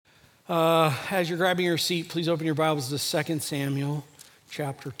As you're grabbing your seat, please open your Bibles to 2 Samuel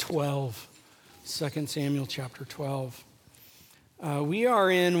chapter 12. 2 Samuel chapter 12. We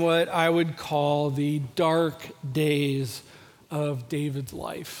are in what I would call the dark days of David's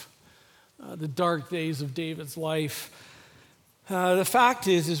life. The dark days of David's life. The fact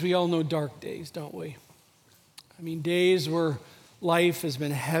is we all know dark days, don't we? I mean, days where life has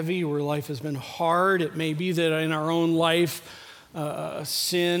been heavy, where life has been hard. It may be that in our own life,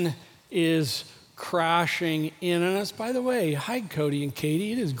 sin is crashing in on us. By the way, hi, Cody and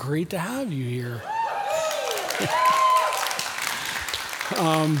Katie. It is great to have you here.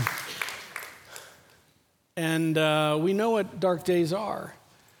 We know what dark days are.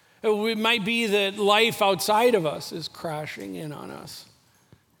 It might be that life outside of us is crashing in on us.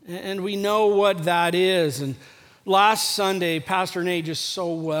 And we know what that is. And last Sunday, Pastor Nate just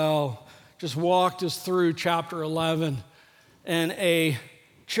walked us through chapter 11 and a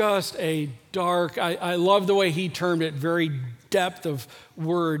dark, I love the way he termed it, very depth of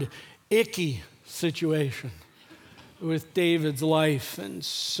word, icky situation with David's life, and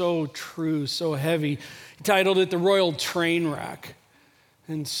so true, so heavy. He titled it The Royal Train Wreck,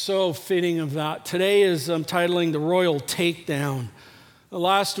 and so fitting of that. Today I'm titling The Royal Takedown.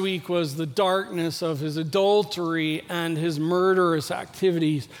 Last week was the darkness of his adultery and his murderous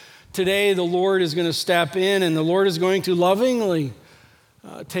activities. Today the Lord is going to step in, and the Lord is going to lovingly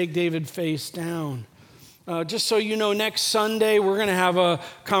take David face down. Just so you know, next Sunday, we're going to have a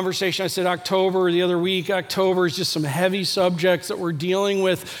conversation. I said October the other week. October is just some heavy subjects that we're dealing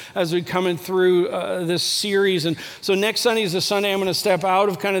with as we're coming through this series. And so next Sunday is the Sunday I'm going to step out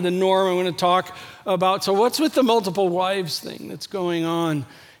of kind of the norm. I'm going to talk about, so what's with the multiple wives thing that's going on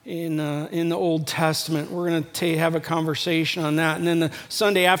in the Old Testament? We're going to have a conversation on that. And then the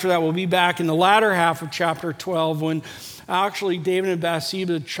Sunday after that, we'll be back in the latter half of chapter 12 when actually David and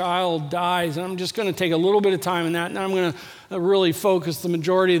Bathsheba, the child, dies. And I'm just going to take a little bit of time in that, and I'm going to really focus the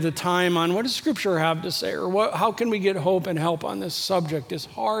majority of the time on what does Scripture have to say, or how can we get hope and help on this subject, this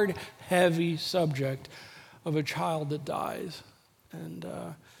hard, heavy subject of a child that dies. And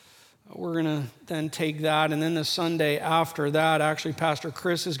we're going to then take that, and then the Sunday after that, actually Pastor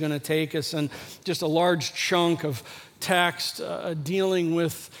Chris is going to take us in just a large chunk of text dealing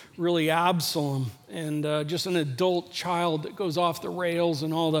with really Absalom and just an adult child that goes off the rails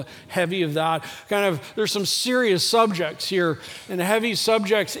and all the heavy of that. There's some serious subjects here and heavy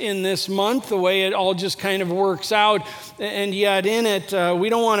subjects in this month, the way it all just kind of works out. And yet in it, we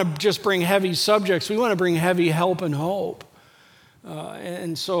don't want to just bring heavy subjects. We want to bring heavy help and hope.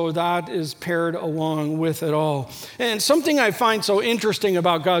 And so that is paired along with it all. And something I find so interesting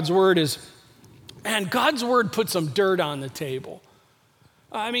about God's Word is, and God's Word put some dirt on the table.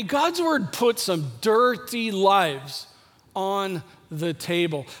 I mean, God's Word put some dirty lives on the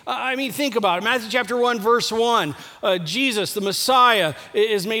table. I mean, think about it. Matthew chapter 1, verse 1, Jesus, the Messiah,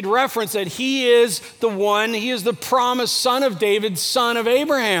 is made reference that he is the one, he is the promised son of David, son of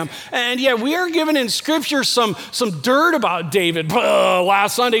Abraham. And yet we are given in Scripture some dirt about David.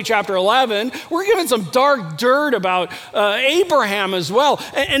 Last Sunday, chapter 11, we're given some dark dirt about Abraham as well.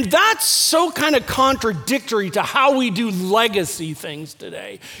 And that's so kind of contradictory to how we do legacy things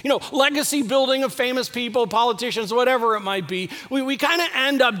today. You know, legacy building of famous people, politicians, whatever it might be. We kind of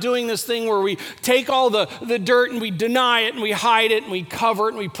end up doing this thing where we take all the dirt and we deny it and we hide it and we cover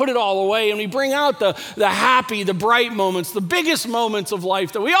it and we put it all away and we bring out the happy, the bright moments, the biggest moments of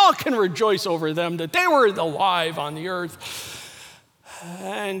life that we all can rejoice over them, that they were alive on the earth.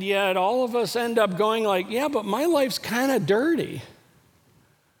 And yet all of us end up going like, yeah, but my life's kind of dirty.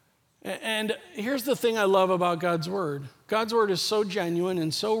 And here's the thing I love about God's Word. God's Word is so genuine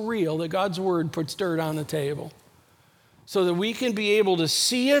and so real that God's Word puts dirt on the table, so that we can be able to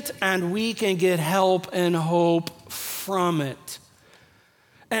see it and we can get help and hope from it.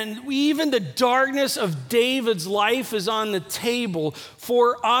 And even the darkness of David's life is on the table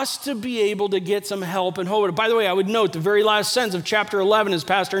for us to be able to get some help and hope. By the way, I would note the very last sentence of chapter 11, as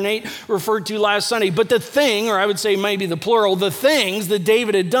Pastor Nate referred to last Sunday, but the thing, or I would say maybe the plural, the things that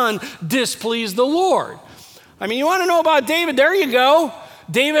David had done displeased the Lord. I mean, you want to know about David? There you go.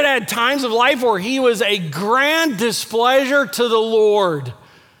 David had times of life where he was a grand displeasure to the Lord.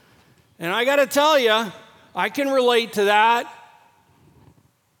 And I got to tell you, I can relate to that.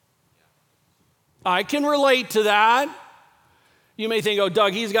 I can relate to that. You may think, oh,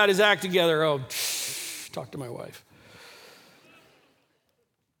 Doug, he's got his act together. Oh, talk to my wife.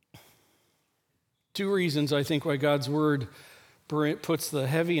 Two reasons, I think, why God's Word puts the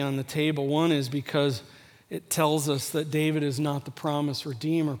heavy on the table. One is because it tells us that David is not the promised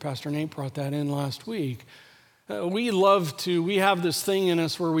redeemer. Pastor Nate brought that in last week. We have this thing in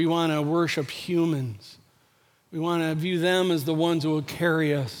us where we want to worship humans. We want to view them as the ones who will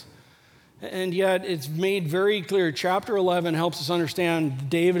carry us. And yet it's made very clear. Chapter 11 helps us understand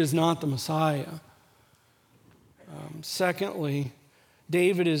David is not the Messiah. Secondly,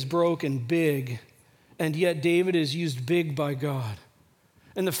 David is broken big, and yet David is used big by God.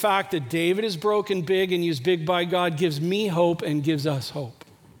 And the fact that David is broken big and used big by God gives me hope and gives us hope.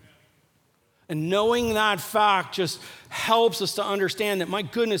 And knowing that fact just helps us to understand that, my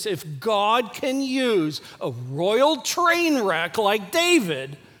goodness, if God can use a royal train wreck like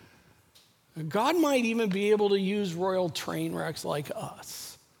David, God might even be able to use royal train wrecks like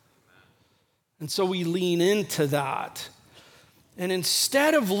us. And so we lean into that. And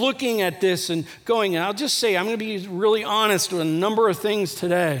instead of looking at this and going, I'll just say, I'm going to be really honest with a number of things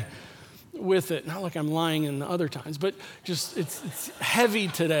today with it. Not like I'm lying in the other times, but just it's heavy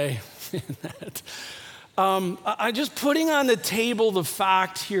today. I'm just putting on the table the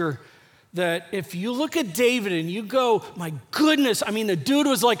fact here that if you look at David and you go, my goodness, I mean, the dude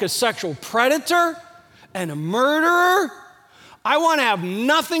was like a sexual predator and a murderer. I want to have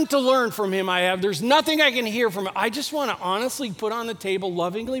nothing to learn from him. There's nothing I can hear from him. I just want to honestly put on the table,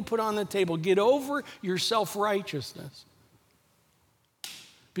 lovingly put on the table, get over your self-righteousness.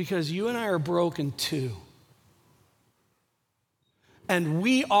 Because you and I are broken too. And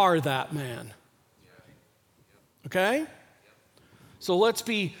we are that man. Okay? So let's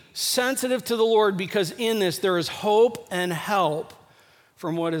be sensitive to the Lord, because in this there is hope and help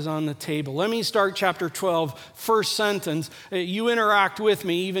from what is on the table. Let me start chapter 12, first sentence. You interact with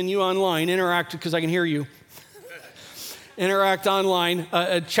me, even you online. Interact because I can hear you. Interact online.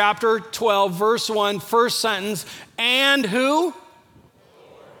 Chapter 12, verse 1, first sentence. And who?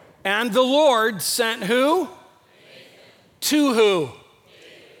 And the Lord sent who? To who?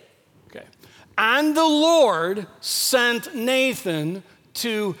 Okay. And the Lord sent Nathan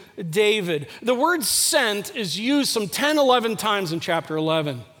to David. The word sent is used some 10, 11 times in chapter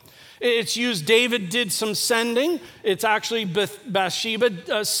 11. It's used, David did some sending. It's actually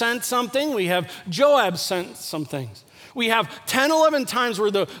Bathsheba sent something. We have Joab sent some things. We have 10, 11 times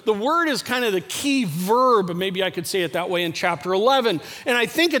where the word is kind of the key verb, maybe I could say it that way, in chapter 11. And I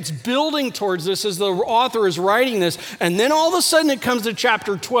think it's building towards this as the author is writing this. And then all of a sudden it comes to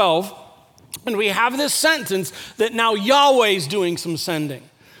chapter 12, and we have this sentence that now Yahweh's doing some sending.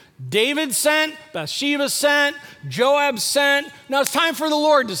 David sent, Bathsheba sent, Joab sent. Now it's time for the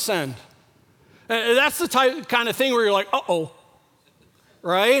Lord to send. That's the kind of thing where you're like, uh-oh,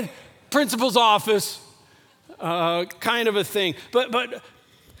 right? Principal's office. Kind of a thing. But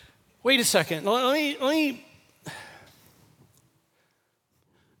wait a second. Let me.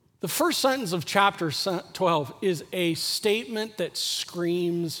 The first sentence of chapter 12 is a statement that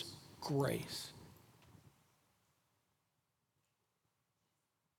screams grace.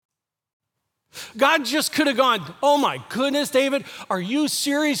 God just could have gone, oh my goodness, David, are you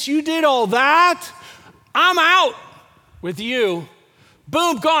serious? You did all that? I'm out with you.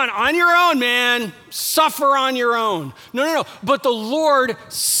 Boom, gone, on your own, man. Suffer on your own. No. But the Lord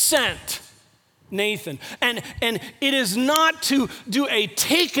sent Nathan. And it is not to do a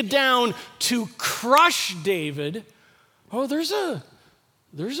takedown to crush David. Oh, there's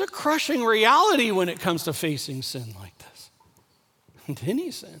a crushing reality when it comes to facing sin like this. And any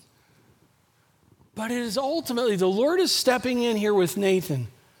sin. But it is ultimately, the Lord is stepping in here with Nathan.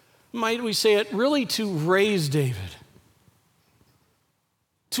 Might we say it, really to raise David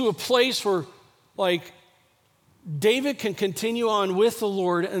to a place where, like, David can continue on with the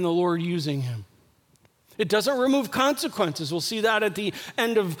Lord and the Lord using him. It doesn't remove consequences. We'll see that at the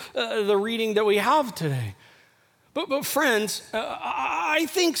end of the reading that we have today. But friends, I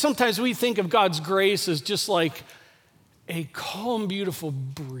think sometimes we think of God's grace as just like a calm, beautiful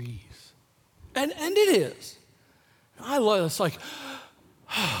breeze. And it is. I love it. It's like,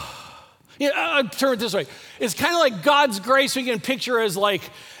 I'll turn it this way. It's kind of like God's grace we can picture as like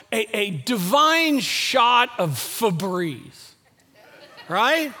a divine shot of Febreze,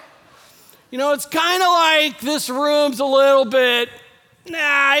 right? You know, it's kind of like this room's a little bit,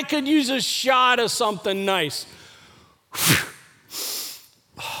 I could use a shot of something nice.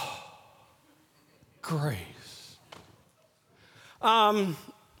 Grace.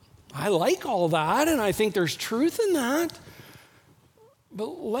 I like all that, and I think there's truth in that.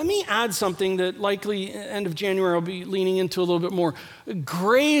 But let me add something that likely end of January I'll be leaning into a little bit more.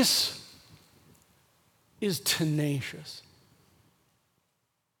 Grace is tenacious.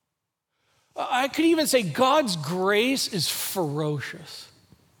 I could even say God's grace is ferocious.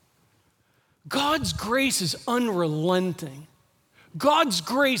 God's grace is unrelenting. God's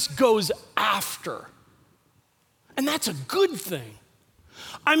grace goes after. And that's a good thing.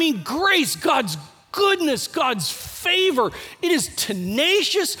 I mean, grace, God's goodness, God's favor, it is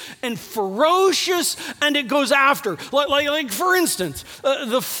tenacious and ferocious, and it goes after. Like for instance,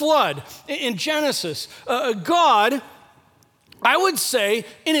 the flood in Genesis. God, I would say,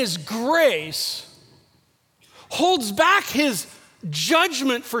 in his grace, holds back his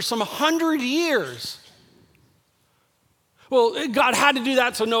judgment for some 100 years. Well, God had to do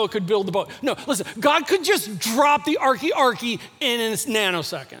that so Noah could build the boat. No, listen, God could just drop the arky in a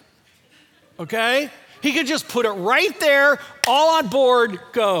nanosecond. Okay? He could just put it right there, all on board,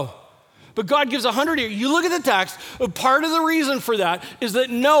 go. But God gives 100 years. You look at the text, part of the reason for that is that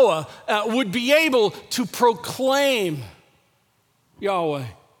Noah would be able to proclaim Yahweh.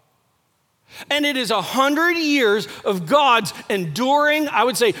 And it is 100 years of God's enduring, I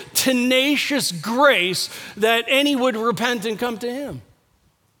would say, tenacious grace that any would repent and come to him.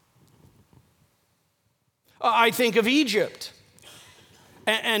 I think of Egypt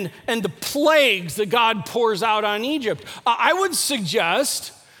and the plagues that God pours out on Egypt. I would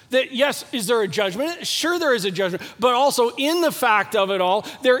suggest that, yes, is there a judgment? Sure, there is a judgment, but also in the fact of it all,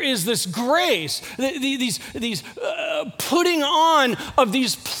 there is this grace. These putting on of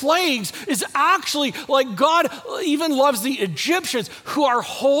these plagues is actually like God even loves the Egyptians who are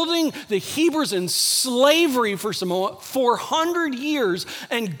holding the Hebrews in slavery for some 400 years,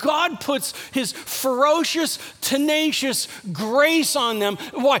 and God puts his ferocious, tenacious grace on them.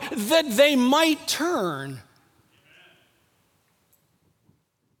 Why? That they might turn.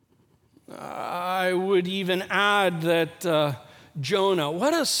 I would even add that Jonah,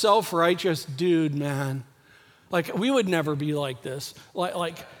 what a self-righteous dude, man. Like, we would never be like this. We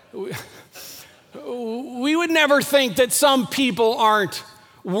would never think that some people aren't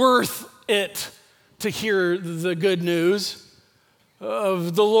worth it to hear the good news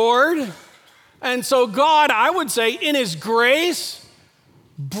of the Lord. And so God, I would say, in his grace,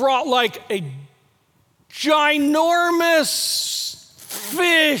 brought like a ginormous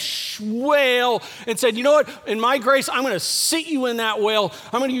fish, whale, and said, you know what, in my grace, I'm going to sit you in that whale.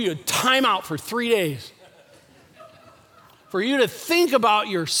 I'm going to give you a timeout for 3 days for you to think about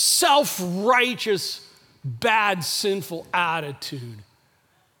your self-righteous, bad, sinful attitude.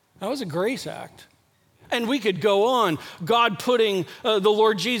 That was a grace act. And we could go on. God putting, the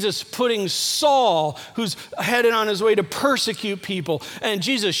Lord Jesus putting Saul, who's headed on his way to persecute people, and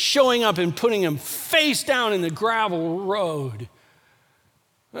Jesus showing up and putting him face down in the gravel road.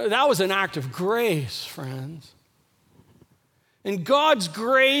 That was an act of grace, friends. And God's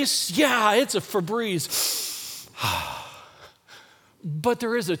grace, yeah, it's a Febreze. But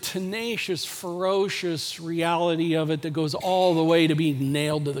there is a tenacious, ferocious reality of it that goes all the way to being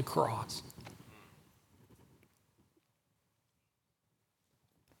nailed to the cross.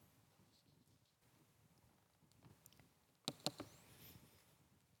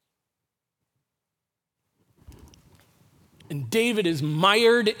 And David is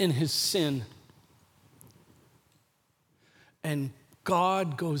mired in his sin. And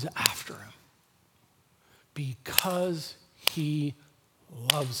God goes after him because he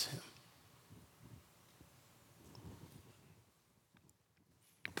loves him.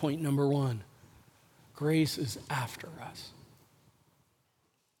 Point number one, grace is after us.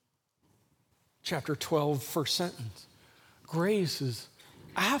 Chapter 12, first sentence. Grace is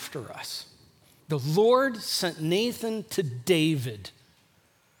after us. The Lord sent Nathan to David.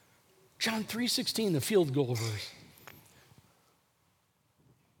 John 3:16, the field goal verse.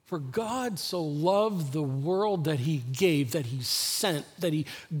 For God so loved the world that he gave, that he sent, that he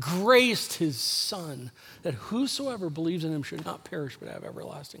graced his son, that whosoever believes in him should not perish but have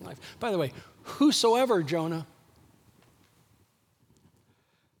everlasting life. By the way, whosoever, Jonah.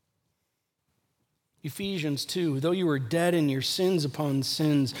 Ephesians 2, though you were dead in your sins upon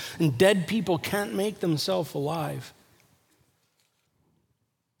sins, and dead people can't make themselves alive.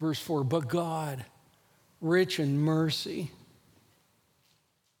 Verse 4, but God, rich in mercy,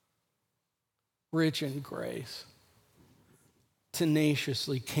 rich in grace,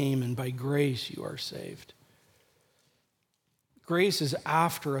 tenaciously came, and by grace you are saved. Grace is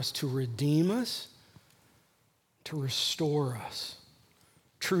after us to redeem us, to restore us.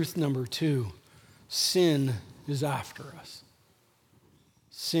 Truth number 2. Sin is after us.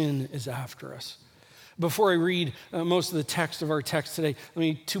 Sin is after us. Before I read most of the text of our text today, let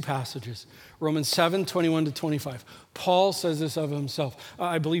me 2 passages. Romans 7, 21 to 25. Paul says this of himself.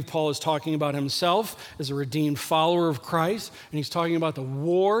 I believe Paul is talking about himself as a redeemed follower of Christ, and he's talking about the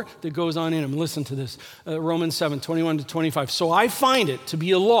war that goes on in him. Listen to this. Romans 7, 21 to 25. So I find it to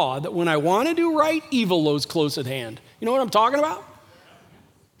be a law that when I want to do right, evil lies close at hand. You know what I'm talking about?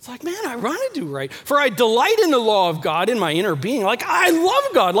 It's like, man, I want to do right. For I delight in the law of God in my inner being. Like, I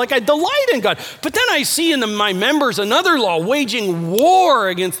love God. Like, I delight in God. But then I see in my members another law, waging war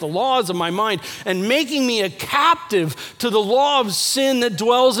against the laws of my mind and making me a captive to the law of sin that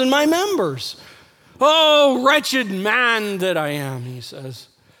dwells in my members. Oh, wretched man that I am, he says.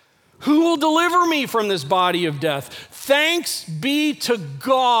 Who will deliver me from this body of death? Thanks be to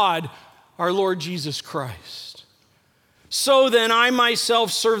God, our Lord Jesus Christ. So then I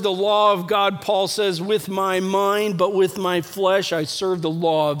myself serve the law of God, Paul says, with my mind, but with my flesh I serve the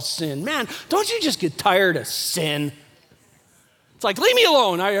law of sin. Man, don't you just get tired of sin? It's like, leave me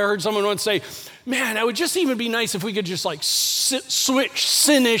alone. I heard someone once say, man, it would just even be nice if we could just like switch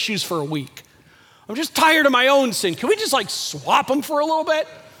sin issues for a week. I'm just tired of my own sin. Can we just like swap them for a little bit?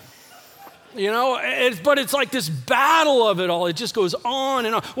 You know, but it's like this battle of it all. It just goes on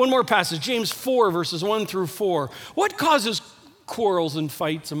and on. One more passage, James 4, verses 1 through 4. What causes quarrels and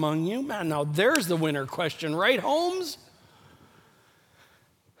fights among you? Man, now there's the winner question, right, Holmes?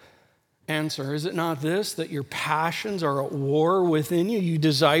 Answer, is it not this, that your passions are at war within you? You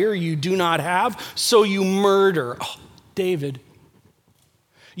desire, you do not have, so you murder. Oh, David.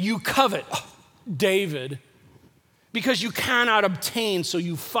 You covet. Oh, David. Because you cannot obtain, so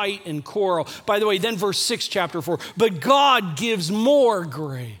you fight and quarrel. By the way, then verse 6, chapter 4, but God gives more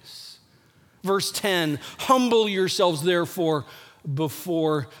grace. Verse 10, humble yourselves therefore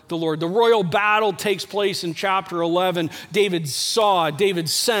before the Lord. The royal battle takes place in chapter 11. David saw, David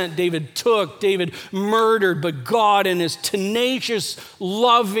sent, David took, David murdered, but God in his tenacious,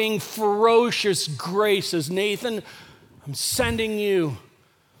 loving, ferocious grace says, Nathan, I'm sending you.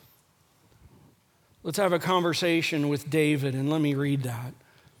 Let's have a conversation with David, and let me read that.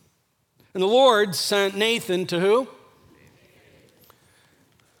 And the Lord sent Nathan to who?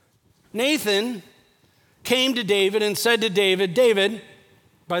 Nathan came to David and said to David, David,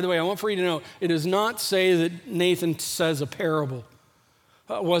 by the way, I want for you to know, it does not say that Nathan says a parable.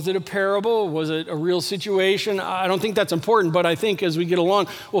 Was it a parable? Was it a real situation? I don't think that's important, but I think as we get along,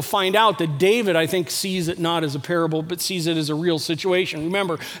 we'll find out that David, I think, sees it not as a parable, but sees it as a real situation.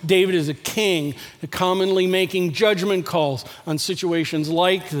 Remember, David is a king, commonly making judgment calls on situations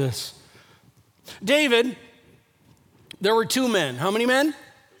like this. David, there were two men. How many men?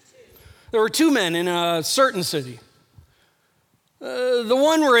 There were two men in a certain city. The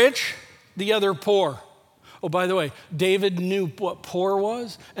one rich, the other poor. Oh, by the way, David knew what poor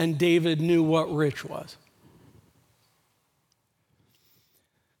was, and David knew what rich was.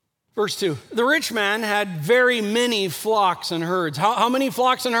 Verse 2, the rich man had very many flocks and herds. How many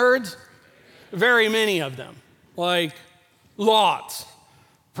flocks and herds? Very many of them, like lots.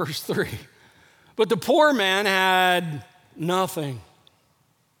 Verse 3, but the poor man had nothing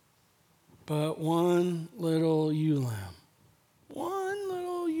but one little ewe lamb. One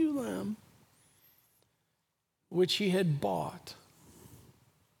little ewe lamb, which he had bought.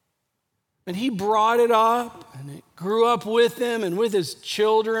 And he brought it up, and it grew up with him and with his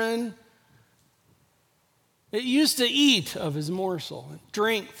children. It used to eat of his morsel, and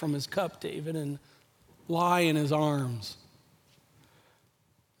drink from his cup, David, and lie in his arms.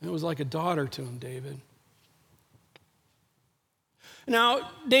 And it was like a daughter to him, David. Now,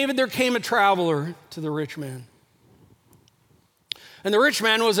 David, there came a traveler to the rich man. And the rich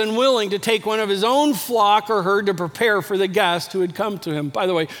man was unwilling to take one of his own flock or herd to prepare for the guest who had come to him, by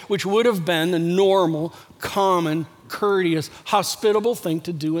the way, which would have been the normal, common, courteous, hospitable thing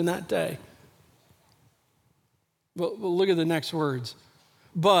to do in that day. Well, look at the next words.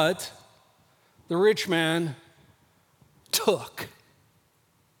 But the rich man took.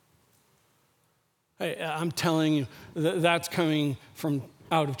 Hey, I'm telling you, that's coming from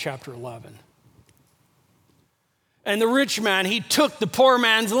out of chapter 11. And the rich man, he took the poor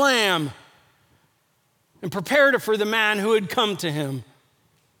man's lamb and prepared it for the man who had come to him.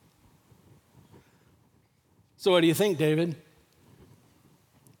 So what do you think, David?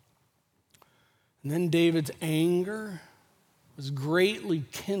 And then David's anger was greatly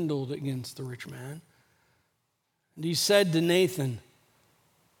kindled against the rich man. And he said to Nathan,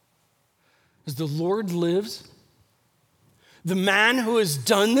 as the Lord lives, the man who has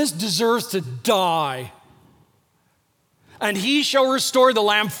done this deserves to die. And he shall restore the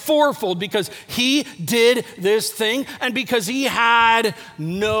lamb fourfold because he did this thing and because he had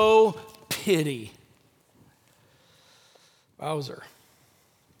no pity. Wowzer.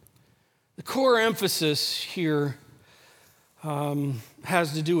 The core emphasis here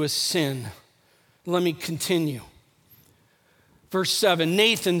has to do with sin. Let me continue. Verse 7,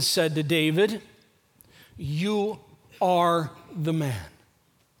 Nathan said to David, you are the man.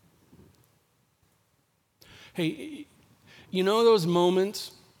 Hey, you know those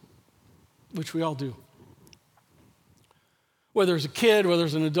moments which we all do. Whether it's a kid, whether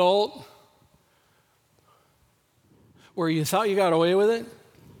it's an adult, where you thought you got away with it,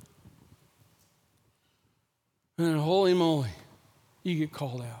 and then holy moly, you get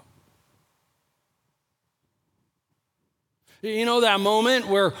called out. You know that moment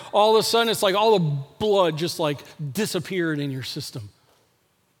where all of a sudden it's like all the blood just like disappeared in your system.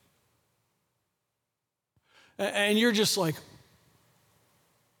 And you're just like,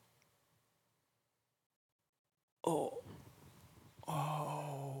 oh,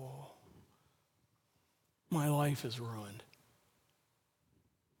 my life is ruined.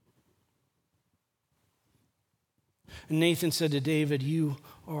 And Nathan said to David, you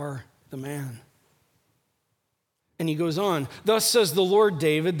are the man. And he goes on, thus says the Lord,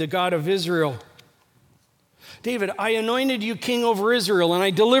 David, the God of Israel. David, I anointed you king over Israel, and I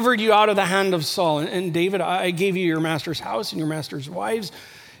delivered you out of the hand of Saul. And David, I gave you your master's house and your master's wives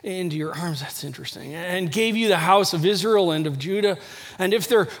into your arms. That's interesting. And gave you the house of Israel and of Judah. And if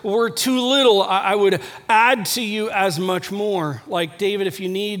there were too little, I would add to you as much more. Like David, if you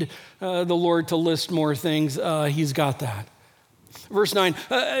need the Lord to list more things, he's got that. Verse 9,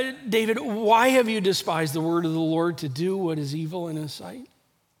 David, why have you despised the word of the Lord to do what is evil in his sight?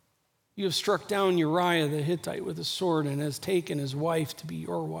 You have struck down Uriah the Hittite with a sword and has taken his wife to be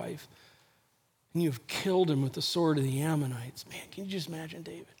your wife. And you have killed him with the sword of the Ammonites. Man, can you just imagine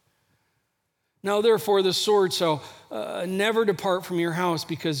David? Now, therefore, the sword shall never depart from your house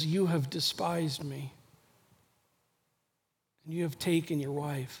because you have despised me. And you have taken your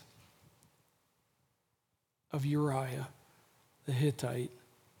wife of Uriah the Hittite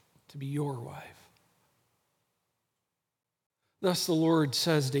to be your wife. Thus the Lord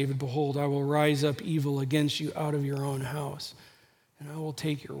says, David, behold, I will rise up evil against you out of your own house, and I will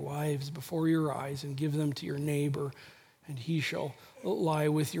take your wives before your eyes and give them to your neighbor, and he shall lie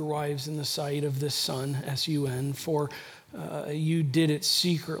with your wives in the sight of this sun, S-U-N, for you did it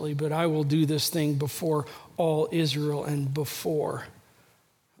secretly, but I will do this thing before all Israel and before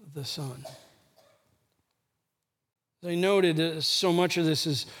the sun. As I noted, so much of this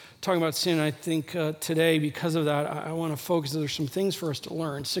is talking about sin. I think today, because of that, I want to focus. There's some things for us to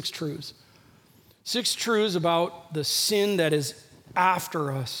learn. 6 truths. 6 truths about the sin that is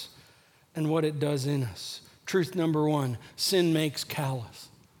after us and what it does in us. Truth number 1, sin makes callous.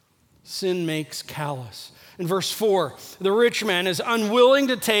 Sin makes callous. In verse 4, the rich man is unwilling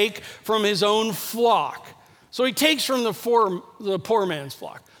to take from his own flock. So he takes from the poor man's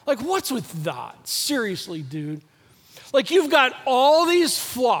flock. Like, what's with that? Seriously, dude. Like, you've got all these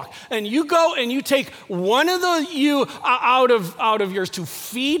flock, and you go and you take one of the you out of yours to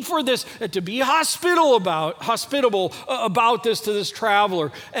feed for this, to be hospitable about this to this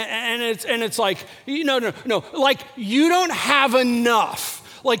traveler, and it's like, no, like, you don't have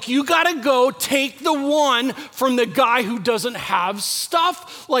enough. Like, you got to go take the one from the guy who doesn't have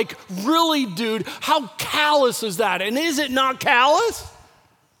stuff. Like, really, dude, how callous is that? And is it not callous?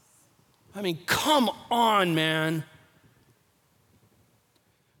 I mean, come on, man.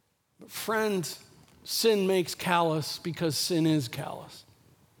 Friend, sin makes callous because sin is callous.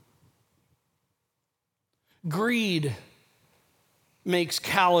 Greed makes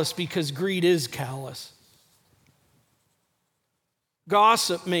callous because greed is callous.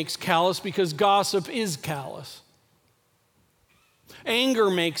 Gossip makes callous because gossip is callous. Anger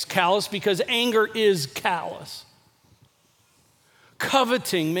makes callous because anger is callous.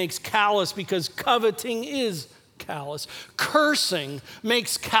 Coveting makes callous because coveting is callous. Cursing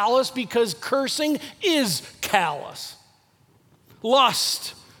makes callous because cursing is callous.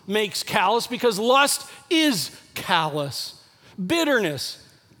 Lust makes callous because lust is callous. Bitterness,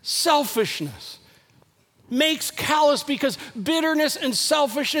 selfishness makes callous because bitterness and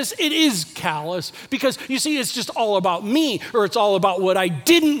selfishness, it is callous. Because you see, it's just all about me, or it's all about what I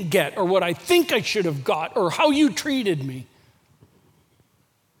didn't get, or what I think I should have got, or how you treated me.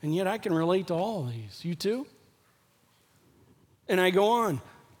 And yet I can relate to all of these. You too? And I go on.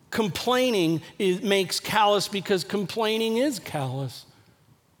 Complaining makes callous because complaining is callous.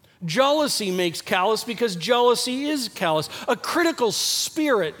 Jealousy makes callous because jealousy is callous. A critical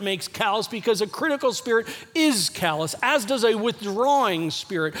spirit makes callous because a critical spirit is callous, as does a withdrawing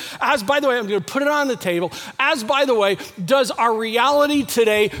spirit. As, by the way, I'm going to put it on the table, as, by the way, does our reality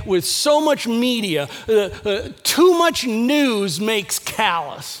today with so much media. Too much news makes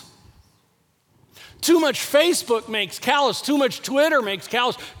callous. Too much Facebook makes callous. Too much Twitter makes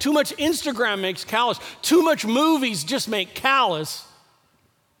callous. Too much Instagram makes callous. Too much movies just make callous.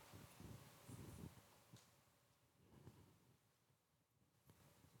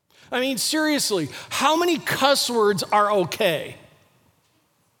 I mean, seriously, how many cuss words are okay?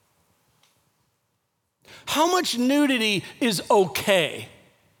 how much nudity is okay?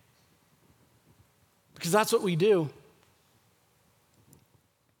 Because that's what we do.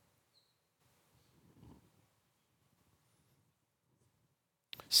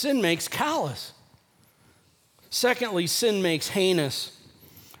 Sin makes callous. Secondly, sin makes heinous.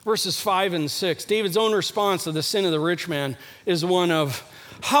 Verses 5 and 6, David's own response to the sin of the rich man is one of,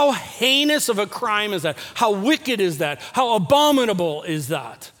 how heinous of a crime is that? How wicked is that? How abominable is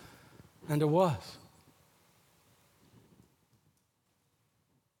that? And it was.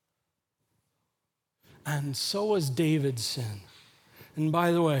 And so was David's sin. And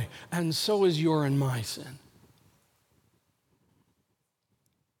by the way, and so is your and my sin.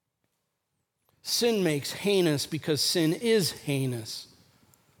 Sin makes heinous because sin is heinous.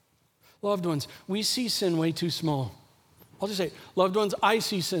 Loved ones, we see sin way too small. I'll just say, loved ones, I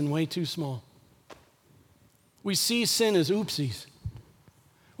see sin way too small. We see sin as oopsies.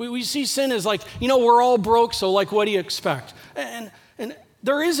 We see sin as like, we're all broke, so like, what do you expect? And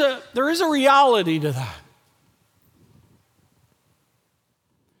there is a reality to that.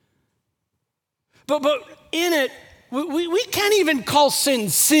 But in it, we can't even call sin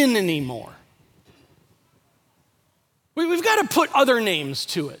anymore. We've got to put other names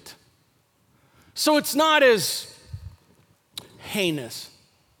to it. So it's not as heinous.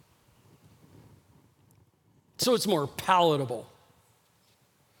 So it's more palatable.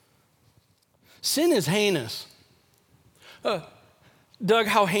 Sin is heinous. Doug,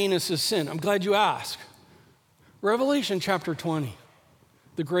 how heinous is sin? I'm glad you asked. Revelation chapter 20,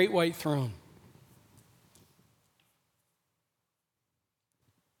 the great white throne.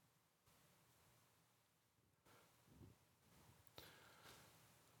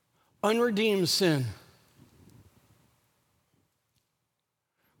 Unredeemed sin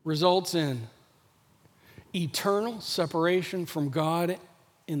results in eternal separation from God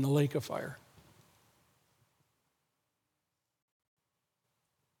in the lake of fire.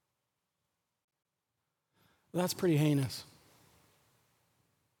 That's pretty heinous.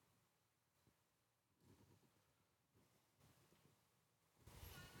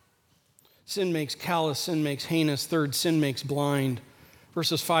 Sin makes callous, sin makes heinous. Third, sin makes blind.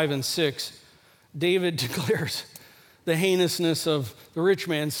 Verses 5 and 6, David declares the heinousness of the rich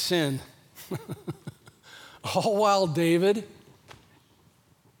man's sin. All while David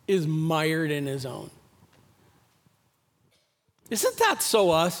is mired in his own. Isn't that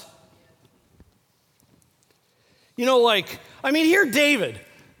so us? Here David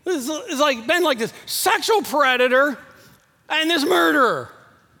is like been like this sexual predator and this murderer.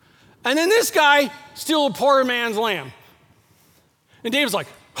 And then this guy steal a poor man's lamb. And David's like,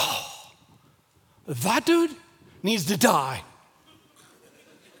 that dude needs to die.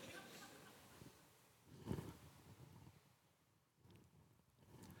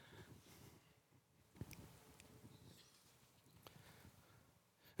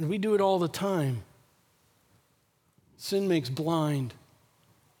 And we do it all the time. Sin makes blind.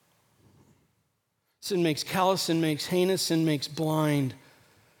 Sin makes callous, sin makes heinous, sin makes blind.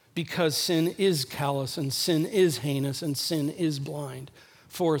 Because sin is callous and sin is heinous and sin is blind.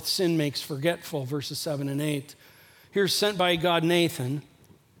 Fourth, sin makes forgetful, verses 7 and 8. Here's sent by God Nathan.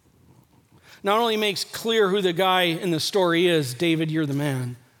 Not only makes clear who the guy in the story is, David, you're the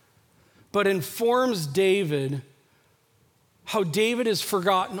man, but informs David how David has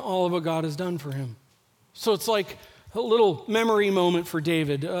forgotten all of what God has done for him. So it's like a little memory moment for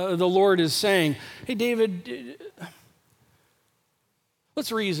David. The Lord is saying, hey, David,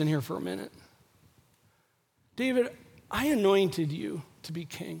 let's reason here for a minute. David, I anointed you to be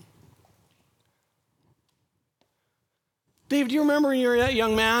king. David, do you remember when you were that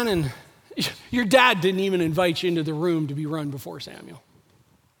young man and your dad didn't even invite you into the room to be run before Samuel?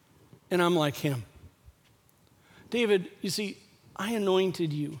 And I'm like him. David, you see, I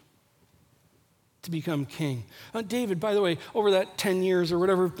anointed you to become king. David, by the way, over that 10 years or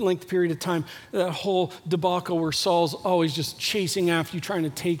whatever length period of time, that whole debacle where Saul's always just chasing after you, trying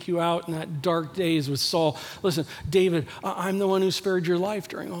to take you out in that dark days with Saul. Listen, David, I'm the one who spared your life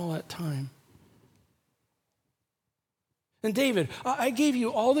during all that time. And David, I gave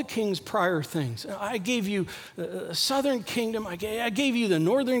you all the king's prior things. I gave you the southern kingdom. I gave you the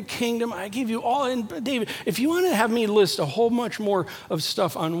northern kingdom. I gave you all. And David, if you want to have me list a whole much more of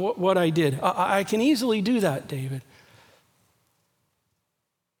stuff on what I did, I can easily do that, David.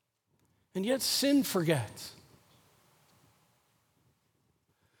 And yet sin forgets.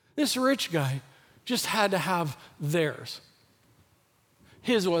 This rich guy just had to have theirs.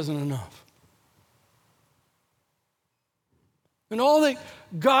 His wasn't enough. And all that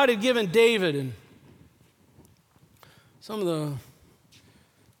God had given David and some of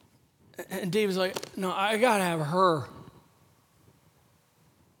the And David's like, no, I got to have her.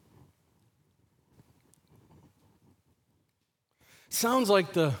 Sounds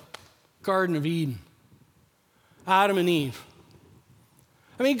like the Garden of Eden. Adam and Eve.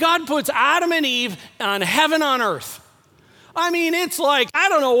 I mean, God puts Adam and Eve on heaven on earth. I mean, it's like, I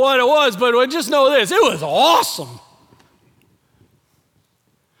don't know what it was, but I just know this. It was awesome.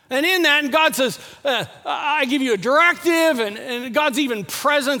 And in that, and God says, I give you a directive, and God's even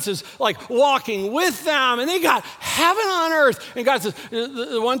presence is like walking with them, and they got heaven on earth. And God says,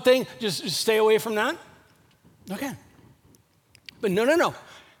 the one thing, just stay away from that. Okay. But no.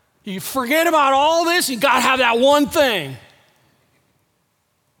 You forget about all this, you got to have that one thing.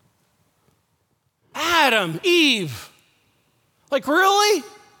 Adam, Eve. Like, really?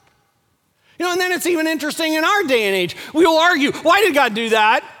 You know, and then it's even interesting in our day and age. We will argue, why did God do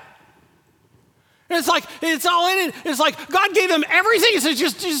that? And it's like, it's all in it. It's like, God gave them everything. He says,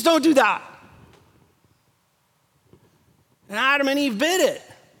 just don't do that. And Adam and Eve bit it.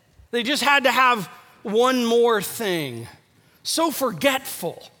 They just had to have one more thing. So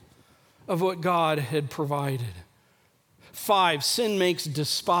forgetful of what God had provided. 5, sin makes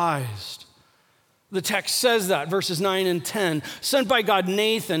despised. The text says that, verses 9 and 10. Sent by God,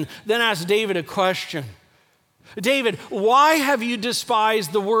 Nathan then asked David a question. David, why have you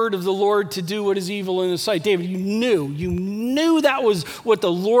despised the word of the Lord to do what is evil in his sight? David, you knew that was what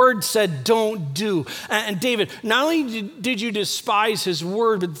the Lord said don't do. And David, not only did you despise his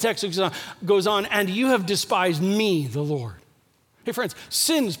word, but the text goes on, and you have despised me, the Lord. Hey friends,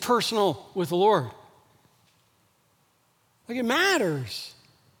 sin's personal with the Lord. Like, it matters.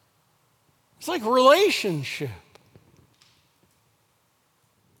 It's like relationship.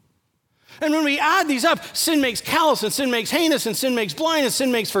 And when we add these up, sin makes callous, and sin makes heinous, and sin makes blind, and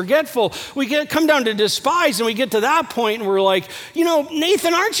sin makes forgetful. We come down to despise, and we get to that point, and we're like, you know,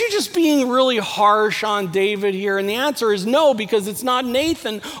 Nathan, aren't you just being really harsh on David here? And the answer is no, because it's not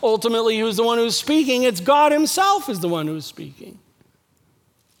Nathan ultimately who's the one who's speaking. It's God himself is the one who's speaking.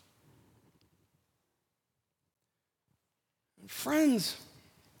 Friends,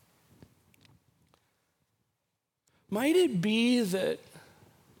 might it be that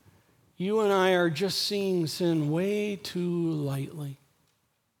you and I are just seeing sin way too lightly?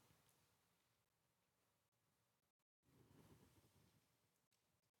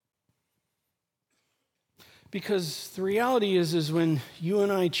 Because the reality is when you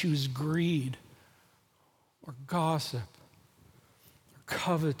and I choose greed or gossip or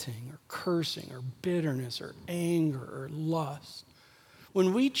coveting or cursing or bitterness or anger or lust,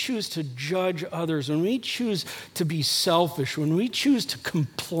 when we choose to judge others, when we choose to be selfish, when we choose to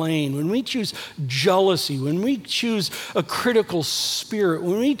complain, when we choose jealousy, when we choose a critical spirit,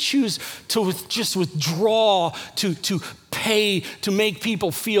 when we choose to just withdraw, to pay, to make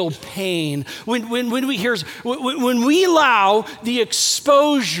people feel pain, when we allow the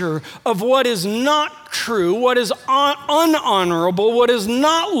exposure of what is not true, what is unhonorable, what is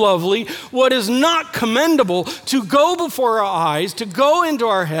not lovely, what is not commendable, to go before our eyes, to go into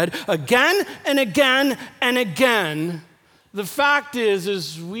our head again and again and again, the fact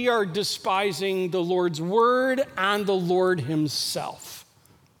is we are despising the Lord's word and the Lord himself.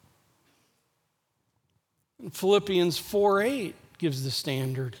 Philippians 4:8 gives the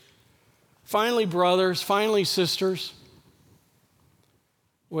standard. Finally, brothers, finally, sisters,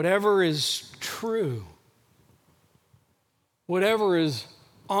 whatever is true, whatever is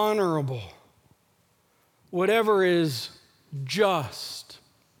honorable, whatever is just,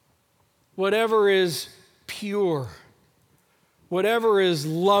 whatever is pure, whatever is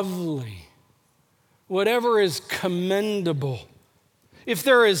lovely, whatever is commendable, if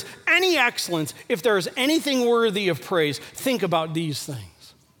there is any excellence, if there is anything worthy of praise, think about these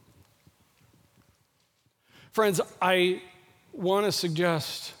things. Friends, I want to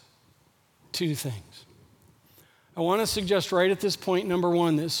suggest two things. I want to suggest right at this point, number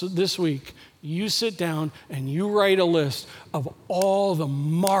one, this week, you sit down and you write a list of all the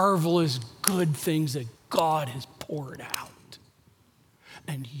marvelous good things that God has poured out.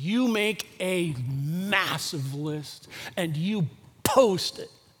 And you make a massive list and you post it.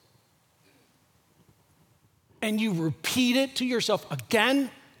 And you repeat it to yourself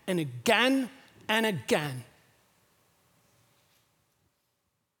again and again and again.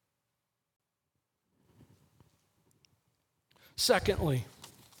 Secondly,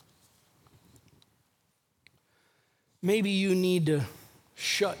 maybe you need to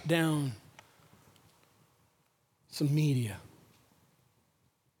shut down some media.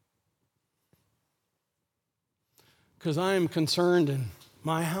 Because I am concerned in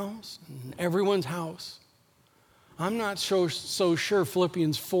my house and everyone's house. I'm not so sure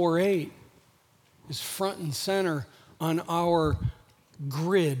Philippians 4:8 is front and center on our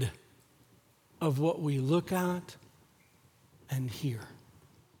grid of what we look at and hear.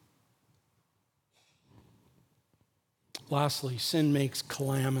 Lastly, sin makes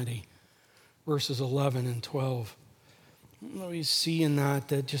calamity. Verses 11 and 12. We see in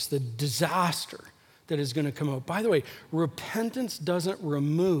that just the disaster that is going to come out. By the way, repentance doesn't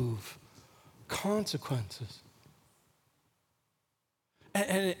remove consequences.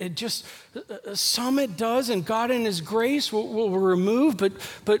 And it just, some it does, and God in His grace will remove, but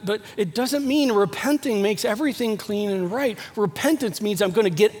it doesn't mean repenting makes everything clean and right. Repentance means I'm going to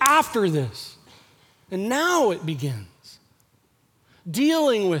get after this. And now it begins.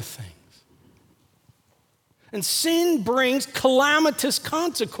 Dealing with things. And sin brings calamitous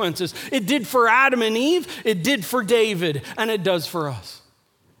consequences. It did for Adam and Eve, it did for David, and it does for us.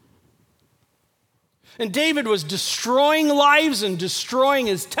 And David was destroying lives and destroying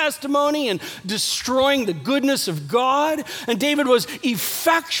his testimony and destroying the goodness of God. And David was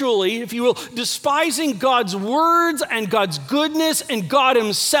effectually, if you will, despising God's words and God's goodness and God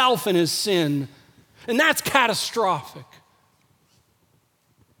Himself in his sin. And that's catastrophic.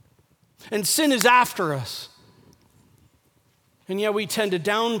 And sin is after us. And yet we tend to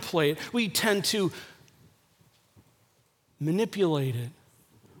downplay it. We tend to manipulate it,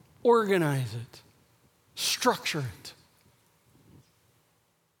 organize it, structure it,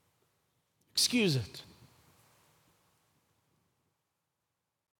 excuse it.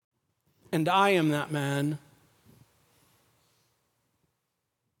 And I am that man,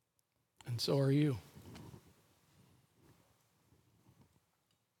 and so are you.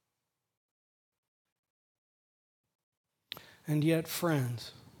 And yet,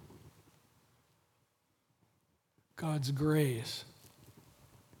 friends, God's grace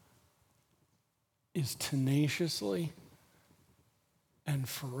is tenaciously and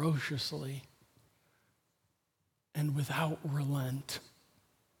ferociously and without relent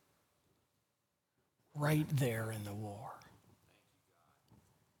right there in the war.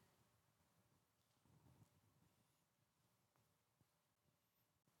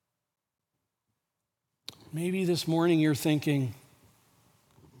 Maybe this morning you're thinking,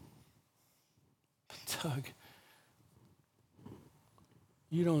 Doug,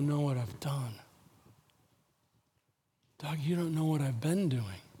 you don't know what I've done. Doug, you don't know what I've been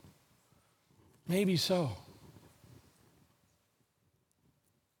doing. Maybe so.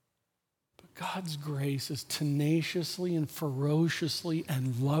 But God's grace is tenaciously and ferociously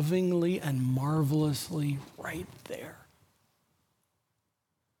and lovingly and marvelously right there.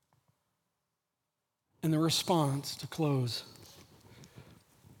 And the response, to close,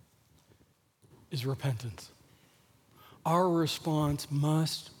 is repentance. Our response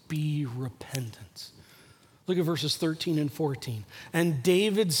must be repentance. Look at verses 13 and 14. And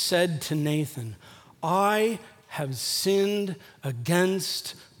David said to Nathan, I have sinned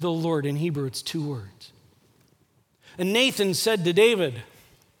against the Lord. In Hebrew, it's 2 words. And Nathan said to David,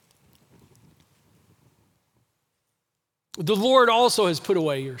 the Lord also has put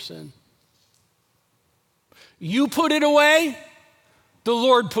away your sin. You put it away, the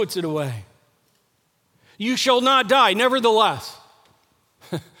Lord puts it away. You shall not die, nevertheless.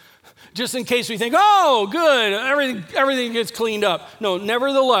 Just in case we think, oh, good, everything gets cleaned up. No,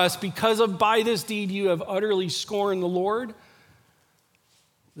 nevertheless, by this deed you have utterly scorned the Lord,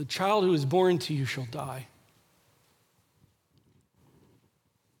 the child who is born to you shall die.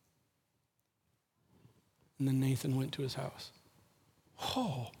 And then Nathan went to his house.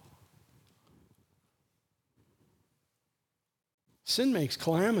 Oh. Sin makes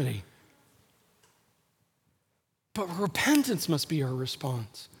calamity. But repentance must be our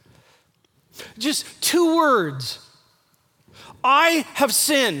response. Just 2 words. I have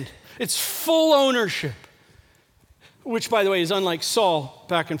sinned. It's full ownership. Which, by the way, is unlike Saul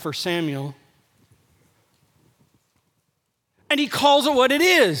back in 1 Samuel. And he calls it what it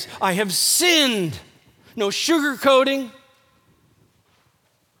is. I have sinned. No sugarcoating.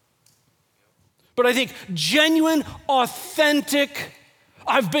 But I think genuine, authentic,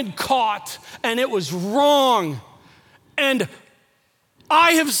 I've been caught and it was wrong. And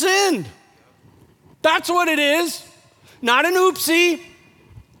I have sinned. That's what it is. Not an oopsie.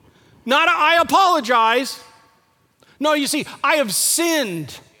 Not a I apologize. No, you see, I have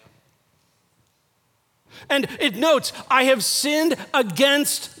sinned. And it notes, I have sinned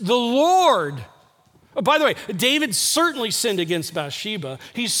against the Lord. By the way, David certainly sinned against Bathsheba.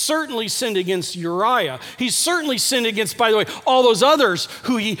 He certainly sinned against Uriah. He certainly sinned against, by the way, all those others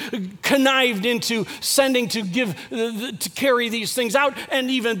who he connived into sending to carry these things out, and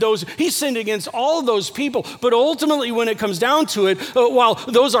even those, he sinned against all those people. But ultimately, when it comes down to it, while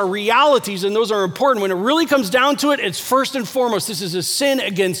those are realities and those are important, when it really comes down to it, it's first and foremost, this is a sin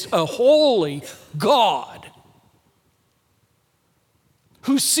against a holy God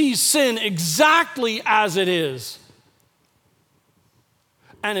who sees sin exactly as it is.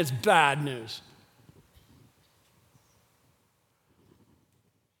 And it's bad news.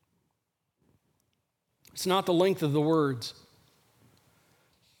 It's not the length of the words.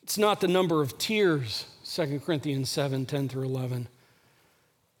 It's not the number of tears, 2 Corinthians 7, 10 through 11.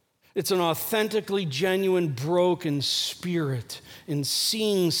 It's an authentically genuine, broken spirit in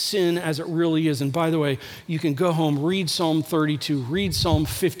seeing sin as it really is. And by the way, you can go home, read Psalm 32, read Psalm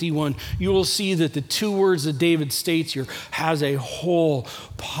 51. You will see that the two words that David states here has a whole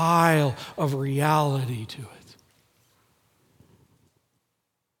pile of reality to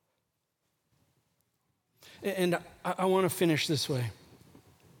it. And I want to finish this way.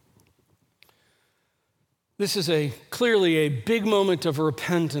 This is clearly a big moment of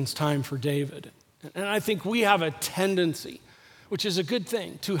repentance time for David. And I think we have a tendency, which is a good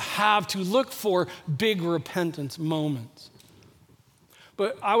thing, to look for big repentance moments.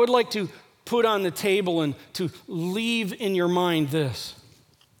 But I would like to put on the table and to leave in your mind this.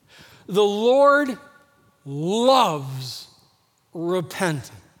 The Lord loves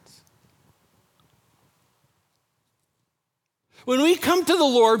repentance. When we come to the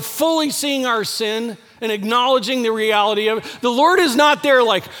Lord fully seeing our sin and acknowledging the reality of it, the Lord is not there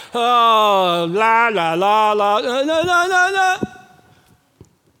like, oh, la, la, la, la, la, la, la, la.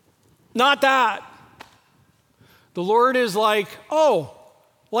 Not that. The Lord is like, oh,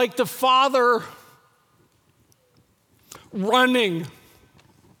 like the father running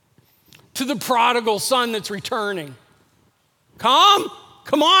to the prodigal son that's returning.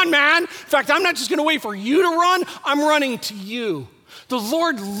 Come on, man. In fact, I'm not just going to wait for you to run. I'm running to you. The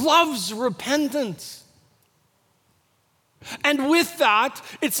Lord loves repentance. And with that,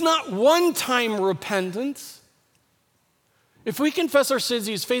 it's not one-time repentance. If we confess our sins,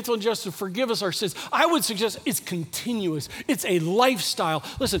 He is faithful and just to forgive us our sins. I would suggest it's continuous. It's a lifestyle.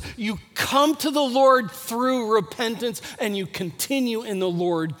 Listen, you come to the Lord through repentance and you continue in the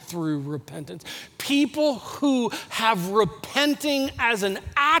Lord through repentance. People who have repenting as an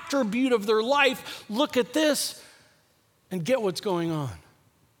attribute of their life, look at this and get what's going on.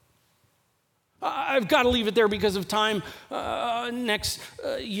 I've got to leave it there because of time. Next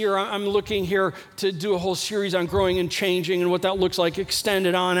year, I'm looking here to do a whole series on growing and changing and what that looks like, extend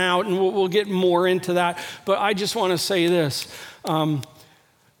it on out, and we'll get more into that. But I just want to say this. The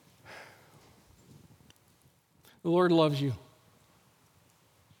Lord loves you.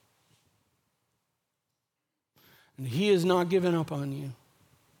 And He has not given up on you.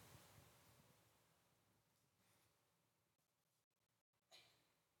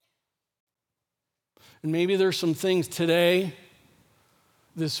 And maybe there's some things today,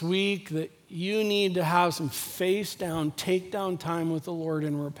 this week, that you need to have some face down, take down time with the Lord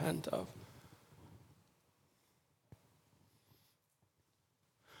and repent of.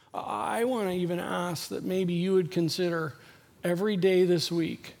 I want to even ask that maybe you would consider every day this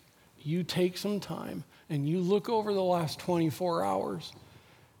week, you take some time and you look over the last 24 hours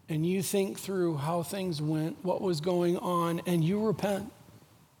and you think through how things went, what was going on, and you repent.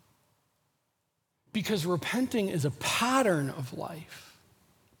 Because repenting is a pattern of life.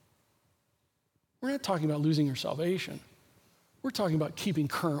 We're not talking about losing your salvation. We're talking about keeping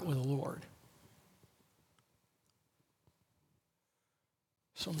current with the Lord.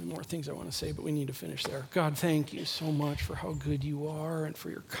 So many more things I want to say, but we need to finish there. God, thank you so much for how good you are and for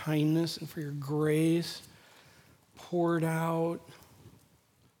your kindness and for your grace poured out,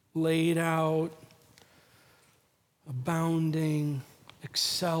 laid out, abounding,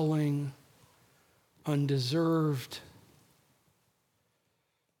 excelling, undeserved,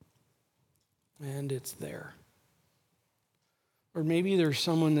 and it's there. Or maybe there's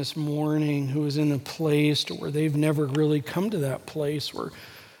someone this morning who is in a place where they've never really come to that place where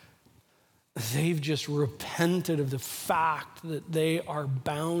they've just repented of the fact that they are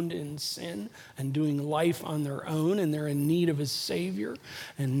bound in sin and doing life on their own, and they're in need of a Savior,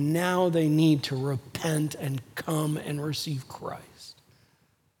 and now they need to repent and come and receive Christ.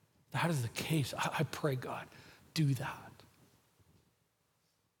 That is the case. I pray, God, do that.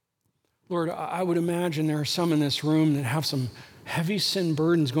 Lord, I would imagine there are some in this room that have some heavy sin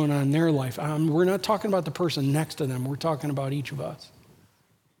burdens going on in their life. We're not talking about the person next to them. We're talking about each of us.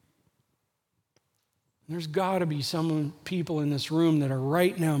 There's got to be some people in this room that are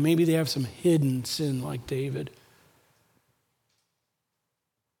right now, maybe they have some hidden sin like David.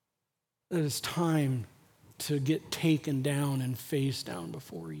 That it's time to get taken down and face down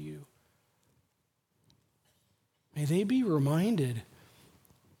before you. May they be reminded,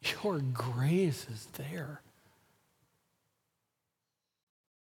 your grace is there.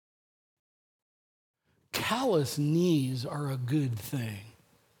 Callous knees are a good thing.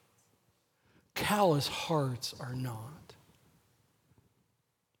 Callous hearts are not.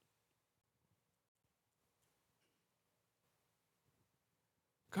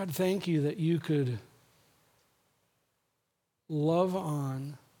 God, thank you that you could love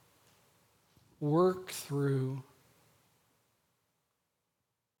on, work through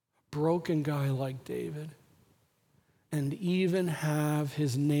a broken guy like David, and even have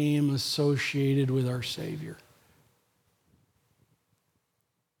his name associated with our Savior.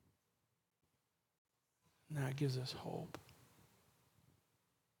 And that gives us hope.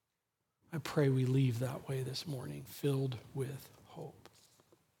 I pray we leave that way this morning, filled with hope.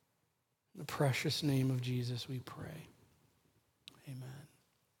 In the precious name of Jesus we pray. Amen.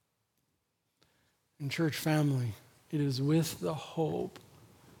 And church family, it is with the hope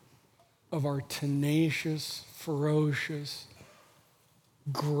of our tenacious, ferocious,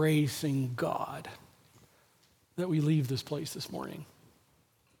 gracing God that we leave this place this morning.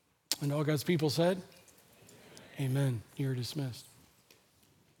 And all God's people said, amen. You're dismissed.